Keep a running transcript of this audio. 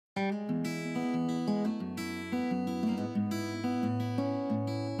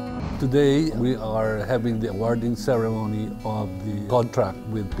Today, we are having the awarding ceremony of the contract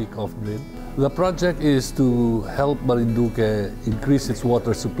with Peak-Off Grid. The project is to help Marinduque increase its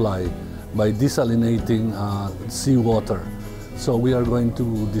water supply by desalinating seawater. So we are going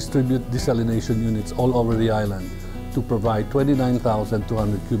to distribute desalination units all over the island to provide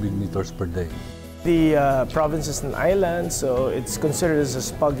 29,200 cubic meters per day. The province is an island, so it's considered as a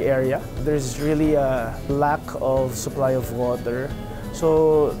SPUG area. There's really a lack of supply of water.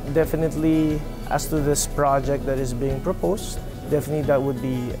 So definitely, as to this project that is being proposed, definitely that would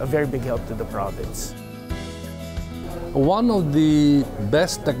be a very big help to the province. One of the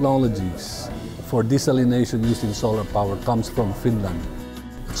best technologies for desalination using solar power comes from Finland.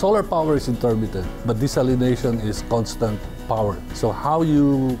 Solar power is intermittent, but desalination is constant power. So how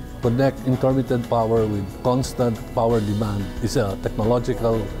you connect intermittent power with constant power demand is a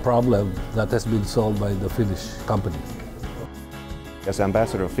technological problem that has been solved by the Finnish company. As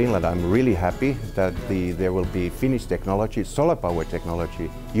Ambassador of Finland, I'm really happy that there will be Finnish technology, solar power technology,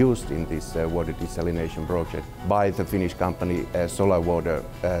 used in this water desalination project by the Finnish company Solar Water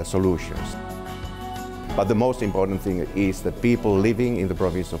Solutions. But the most important thing is that people living in the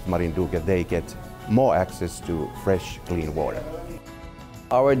province of Marinduque, they get more access to fresh, clean water.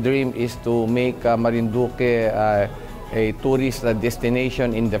 Our dream is to make Marinduque a tourist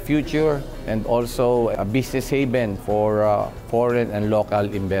destination in the future and also a business haven for foreign and local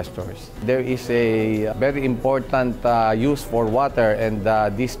investors. There is a very important use for water, and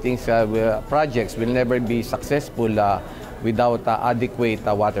these projects will never be successful without adequate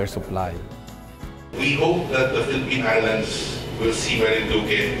water supply. We hope that the Philippine Islands will see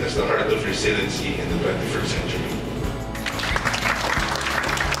Marinduque as the heart of resiliency in the 21st century.